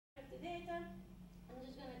data. I'm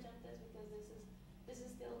just going to jump this because this is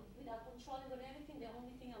still without controlling on everything. The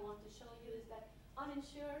only thing I want to show you is that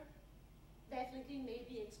uninsured definitely may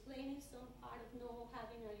be explaining some part of no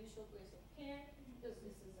having a usual place of care, because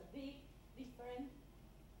this is a big difference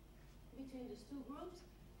between these two groups.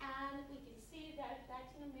 And we can see that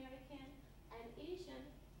Latin American and Asian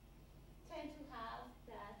tend to have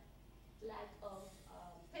that lack of,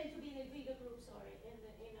 tend to be the bigger group, sorry, in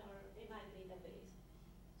my database.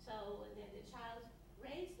 So and then the child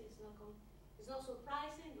race is not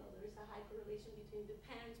surprising, though there is a high correlation between the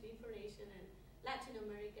parents' information and Latin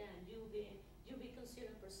America and you be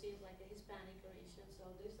considered perceived like a Hispanic or Asian. So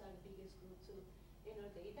these are the biggest group too in our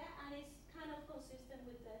data, and it's kind of consistent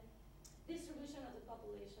with the distribution of the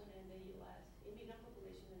population in the U.S., immigrant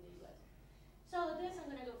population in the U.S. So this I'm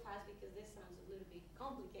going to go fast because this sounds a little bit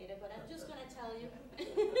complicated, but I'm just going to tell you.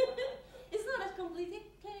 It's not as complicated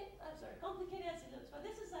as it looks, but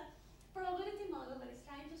this is a probability model that is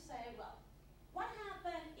trying to say, well, what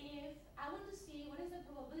happens if I want to see what is the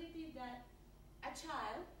probability that a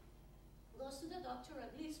child goes to the doctor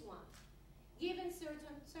at least once, given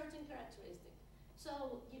certain characteristics.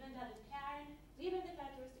 So given that the parent, given the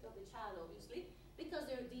characteristic of the child, obviously, because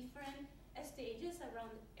there are different stages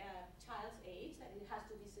around child's age, and it has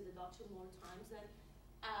to visit the doctor more times than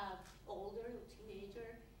older or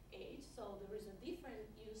teenager age. So there is a different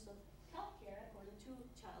use of healthcare according to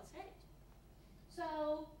child's age.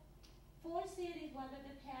 So 4C is whether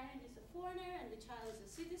the parent is a foreigner and the child is a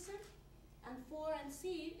citizen. And 4 and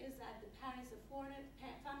C is that the parent is a foreigner,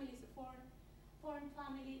 family is a foreign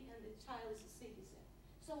family, and the child is a citizen.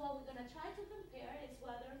 So what we're going to try to compare is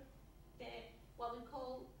whether what we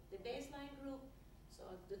call the baseline group, so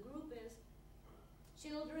the group is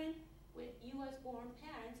children with U.S.-born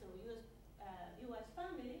parents or U.S.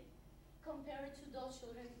 family, compared to those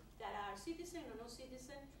children that are citizen or no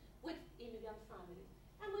citizen with immigrant family.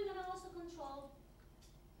 And we're going to also control,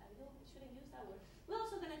 I shouldn't use that word, we're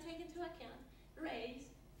also going to take into account race,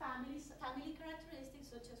 family characteristics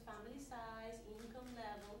such as family size, income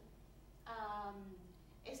level,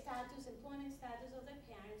 status, employment status of the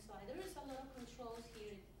parents. So there is a lot of controls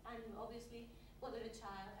here, and obviously whether the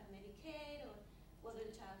child had Medicaid or whether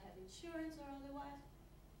the child had insurance or otherwise,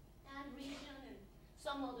 and region and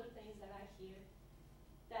some other things that are here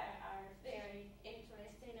that are very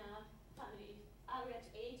interesting. Family, average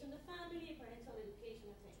age in the family, parental education,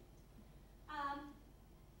 and things.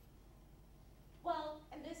 Well,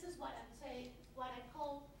 and this is what I'm saying, what I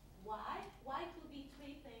call why. Why could be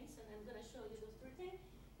 3 things, and I'm going to show you those 3 things.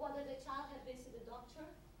 Whether the child had visited the doctor,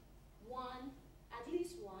 at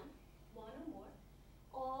least one or more,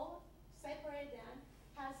 or separate them,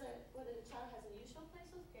 whether the child has a usual place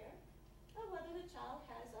of care, or whether the child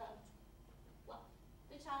has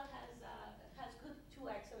good to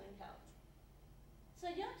excellent health. So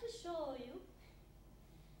just to show you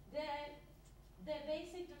the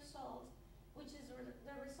basic result, which is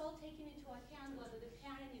the result taking into account whether the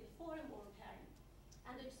parent is a foreign-born parent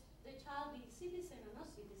and the child being citizen or not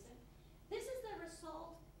citizen. This is the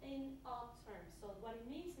result in odd terms. So what it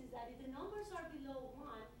means is that if the numbers are below 1,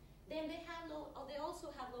 then they also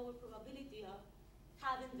have lower probability of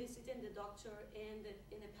having visited the doctor in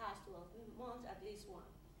the past 12 months, at least 1.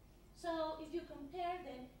 So if you compare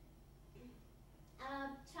them,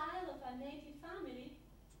 a child of a native family,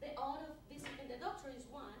 the odds of visiting the doctor is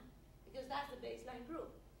 1, because that's the baseline group.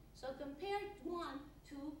 So compare 1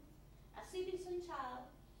 to a citizen child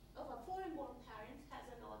of a foreign-born parent has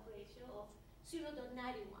an odd ratio of 0.91.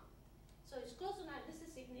 So it's close enough. This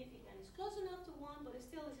is significant. It's close enough to 1, but it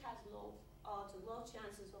still has low odds or low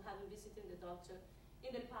chances of having visited the doctor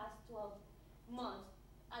in the past 12 months,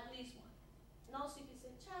 at least 1. No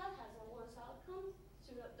citizen child has a worse outcome,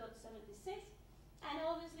 0.76. And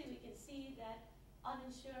obviously we can see that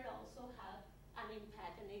uninsured also have an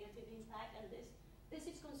impact, a negative impact, and this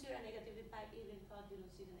is considered a negative impact even if you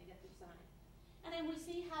don't see the negative sign. And then we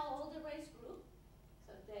see how all the race group,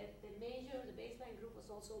 so the baseline group was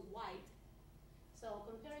also white. So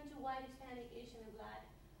comparing to white, Hispanic, Asian, and Black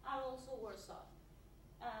are also worse off.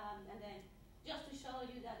 And then just to show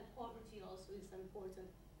you that poverty also is an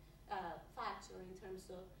important factor in terms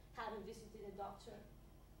of having visited a doctor.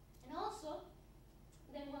 And also,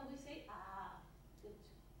 then when we say,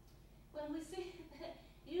 when we see the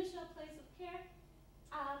usual place of care,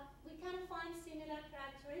 we kind of find similar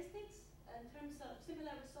characteristics in terms of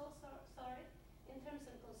similar results, in terms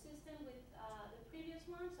of consistent with the previous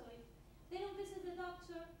one. So if they don't visit the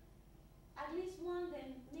doctor, at least 1,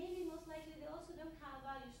 then maybe most likely they also don't have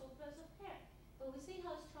a usual place of care. But we see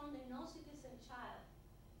how strong the no-citizen child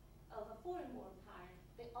of a foreign-born parent,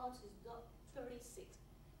 the odds is 36.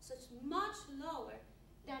 So it's much lower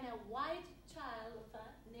than a white child of a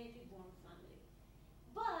native-born family.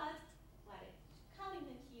 But, well, it's counting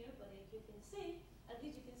it here, but if you can see, at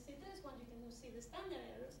least you can see this one, you can see the standard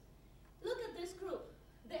errors. Look at this group.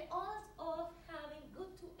 The odds of having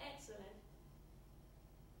good to excellent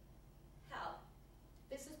health.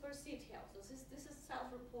 This is perceived health. So this is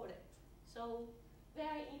self-reported. So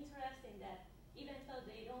very interesting that even though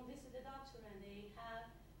they don't visit the doctor and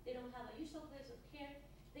they don't have a usual place of care,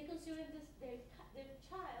 they consider their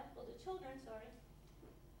child, or the children, sorry,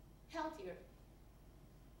 healthier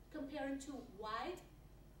comparing to white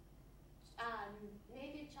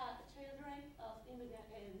native children of immigrant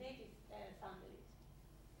native families.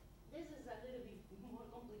 This is a little bit more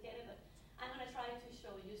complicated, but I'm going to try to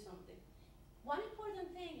show you something. One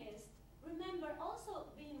important thing is, remember, also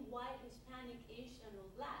being white, Hispanic, Asian, or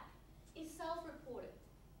Black is self-reported.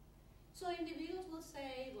 So individuals will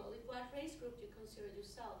say, well, if what race group you consider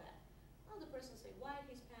yourself at? Well, the person say white,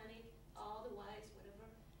 Hispanic, all the whites, whatever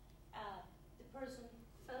the person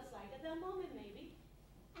feels like at that moment, maybe.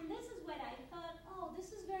 And this is what I thought, oh,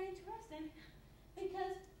 this is very interesting,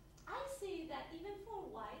 because I see that even for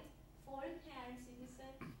white, foreign parent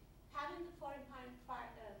citizen, having the foreign parent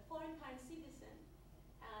citizen,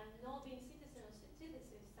 and not being citizen or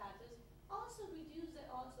citizen status, also reduce the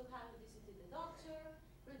odds of having visited the doctor,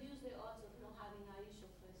 reduce the odds of not having a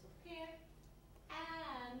usual place of care,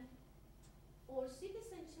 and for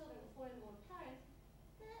citizen children of foreign-born parents,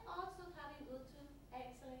 the odds of having good to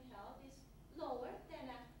excellent health is lower than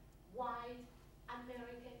a white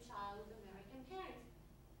American child with American parents.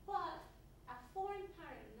 But a foreign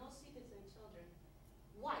parent, no citizen children,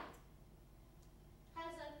 white,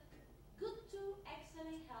 has a good to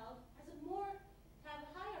excellent health, have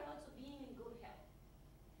higher odds of being in good health.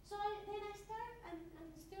 So then I'm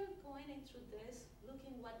still going through this,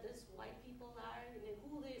 looking what these white people are and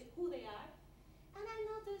who they are, and I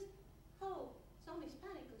noticed, oh, some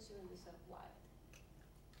Hispanic consider themselves white.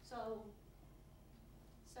 So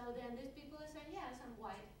then these people are saying, yes, I'm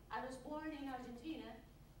white. I was born in Argentina,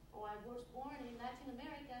 or I was born in Latin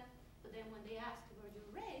America, but then when they ask about your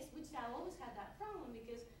race, which I always had that problem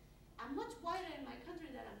because I'm much whiter in my country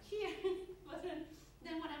than I'm here, but then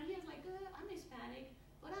when I'm here, it's like, I'm Hispanic,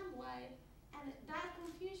 but I'm white, and that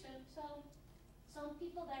confusion. So some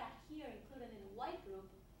people that are here included in the white group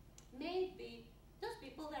may be those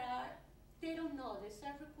people that they don't know, they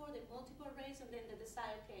self-report, they multiple race, and then they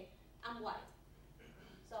decide, okay, I'm white.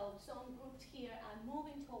 So some groups here are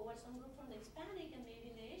moving towards, some group from the Hispanic and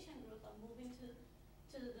maybe the Asian group are moving to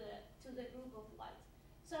the group of white.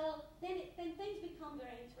 So then things become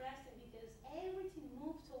very interesting because everything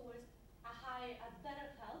moves towards a better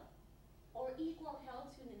health or equal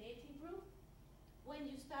health to the native group when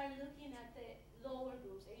you start looking at the lower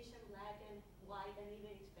groups, Asian, Black, and white, and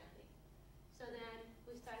even Hispanic. So then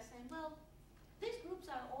we start saying, well, these groups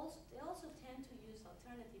they also tend to use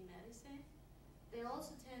alternative medicine. They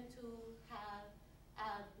also tend to have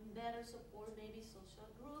a better support, maybe social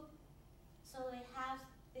group. So they have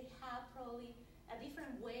probably a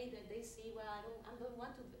different way that they see, well, I don't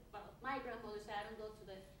want to, well, my grandmother said I don't go to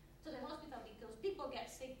the hospital because people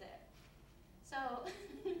get sick there. So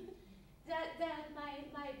that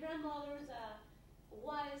my grandmother's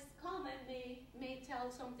wise comment may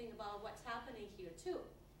tell something about what's happening here too.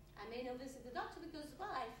 I may not visit the doctor because,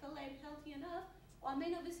 well, I feel I'm healthy enough, or I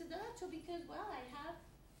may not visit the doctor because, well, I have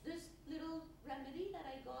this little remedy that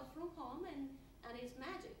I got from home and it's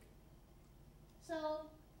magic. So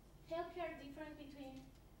healthcare difference between,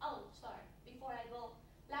 before I go,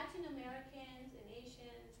 Latin Americans and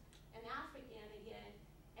Asians and African again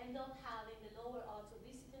end up having the lower odds of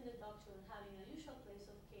visiting the doctor and having a usual place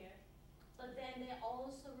of care. But then they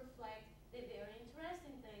also reflect the very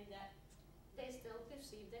interesting thing that they still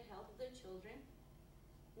perceive the health of their children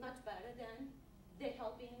much better than the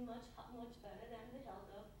health being much better than the health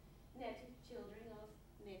of native children of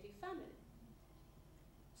native family.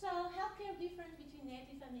 So healthcare difference between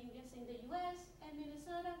native and immigrants in the US and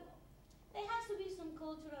Minnesota, well, there has to be some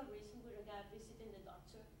cultural reason with regard to visiting the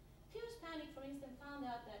doctor. Few Hispanic, for instance, found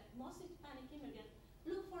out that most Hispanic immigrants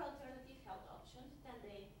look for alternative health options when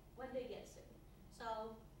they get sick.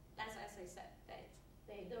 So that's as I said,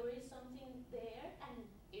 there is something there, and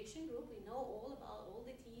Asian group, we know all about all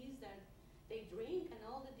the teas that they drink and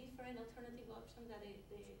all the different alternative options that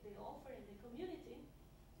they offer in the community.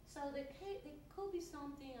 So there could be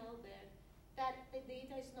something out there that the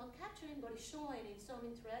data is not capturing but is showing in some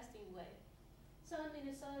interesting way. So in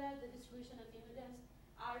Minnesota, the distribution of immigrants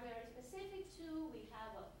are very specific too. We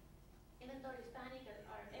have, even though Hispanic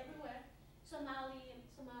are everywhere, Somali and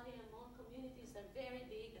Hmong communities are very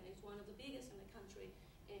big, and it's one of the biggest in the country.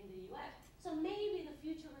 in the US. So maybe in the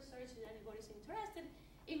future research, if anybody's interested,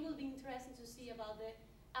 it will be interesting to see about the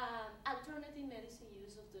alternative medicine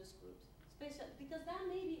use of those groups, because that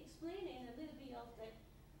may be explaining a little bit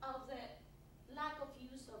of the lack of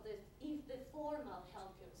use of the formal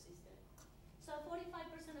healthcare system. So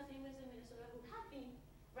 45% of immigrants in Minnesota who have been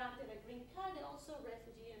granted a green card, they're also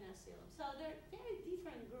refugee and asylum. So they're very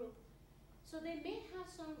different group. So they may have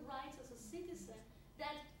some rights as a citizen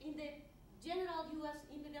that in the general US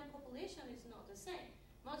immigrant population is not the same.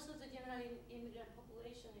 Most of the general immigrant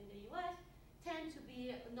population in the US tend to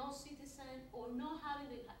be no citizen or not having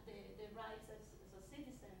the rights as a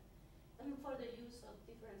citizen for the use of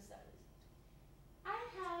different services. I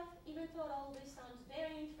have, even though all this sounds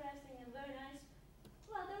very interesting and very nice,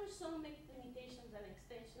 well, there are some limitations and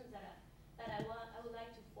extensions that I would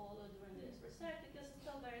like to follow during this research because it's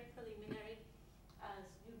still very preliminary, as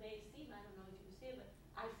you may see. I don't know if you see it, but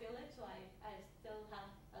I feel it, so I still have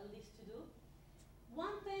a list to do.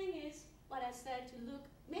 One thing is what I said, to look,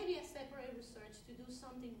 maybe a separate research to do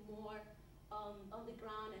something more on the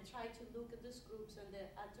ground and try to look at these groups and the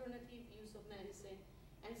alternative use of medicine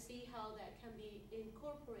and see how that can be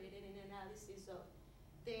incorporated in analysis of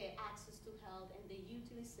the access to health and the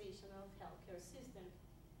utilization of healthcare system.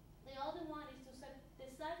 The other one is to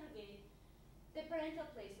disaggregate the parental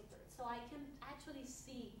place of birth. So I can actually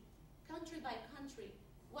see, country by country,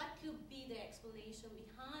 what could be the explanation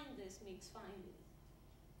behind these mixed findings.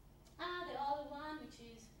 The other one, which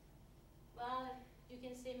is, well, you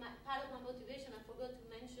can say part of my motivation, I forgot to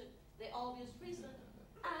mention the obvious reason.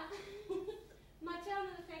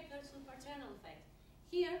 Maternal effect versus paternal effect.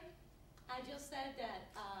 Here, I just said that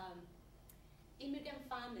immigrant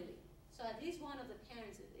family, so at least one of the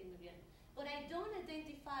parents is immigrant, but I don't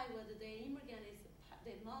identify whether the immigrant is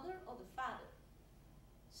the mother or the father.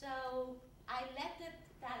 So I left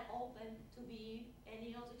that open to be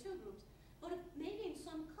any of the two groups. But maybe in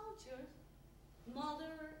some cultures,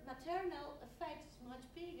 maternal effect is much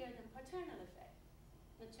bigger than paternal effect.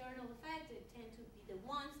 Maternal effect, they tend to be the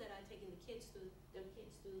ones that are taking their kids to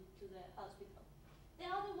the hospital. The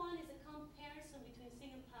other one is a comparison between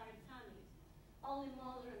single-parent families, only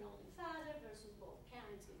mother and only father versus both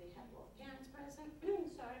parents, if they have both parents present,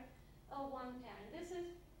 sorry, or one parent.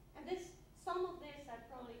 Some of this are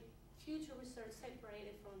probably future research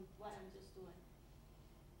separated from what I'm just doing.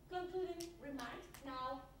 Concluding remarks.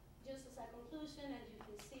 Now, just as a conclusion, and you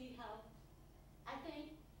can see how I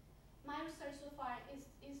think my research so far is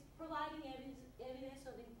providing evidence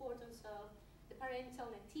of the importance of the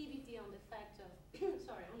parental nativity on the effect of,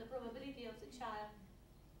 on the probability of the child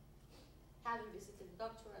having visited the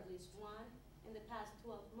doctor at least one in the past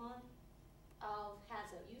 12 months,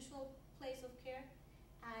 has a usual place of care,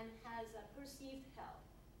 and has a perceived health,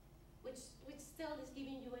 which still is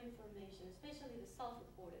giving you information, especially the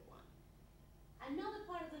self-reported one. Another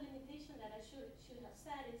part of the limitation that I should have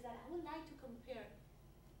said is that I would like to compare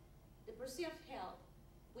the perceived health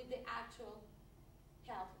with the actual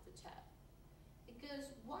health of the child.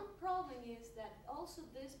 Because one problem is that also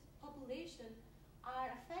this population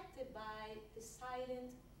are affected by the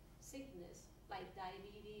silent sickness, like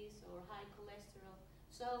diabetes or high cholesterol.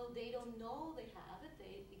 So they don't know they have it,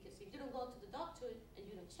 because if you don't go to the doctor and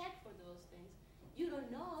you don't check for those things, you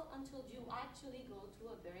don't know until you actually go to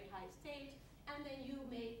a very high stage, and then you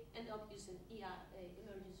may end up using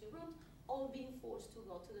emergency rooms or being forced to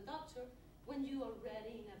go to the doctor when you are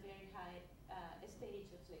already in a very high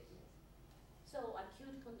stage of sickness. So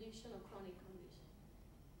acute condition or chronic condition.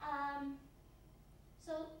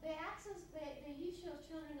 So the issue of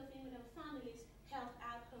children of immigrant families, health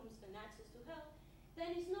outcomes and access to health,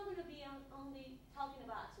 then it's not going to be only talking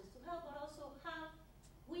about access to health, but also how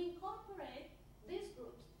we incorporate these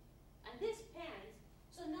groups and these parents.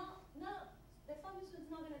 So the focus is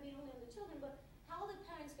not going to be only on the children, but how the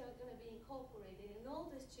parents are going to be incorporated in all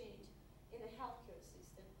this change in the healthcare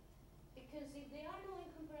system. Because if they are not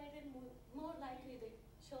incorporated, more likely the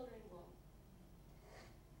children won't.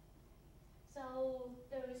 So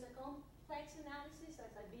there is a complex analysis,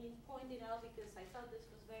 as I've been pointed out, because I thought this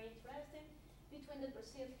was very interesting, between the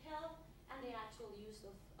perceived health and the actual use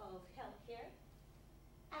of healthcare.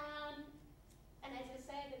 And as I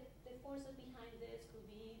said, the forces behind this could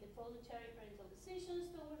be the voluntary parental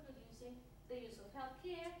decisions toward reducing the use of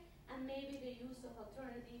healthcare, and maybe the use of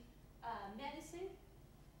alternative medicine,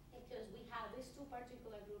 because we have these two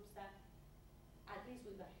particular groups that, at least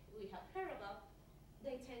we have heard about,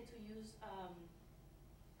 they tend to use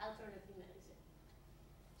alternative medicine.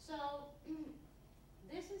 So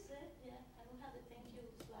this is it. Yeah, I don't have the thank you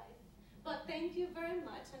slide, but thank you very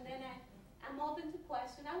much. And then I'm open to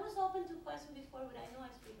question. I was open to question before, but I know I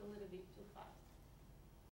speak a little bit too fast.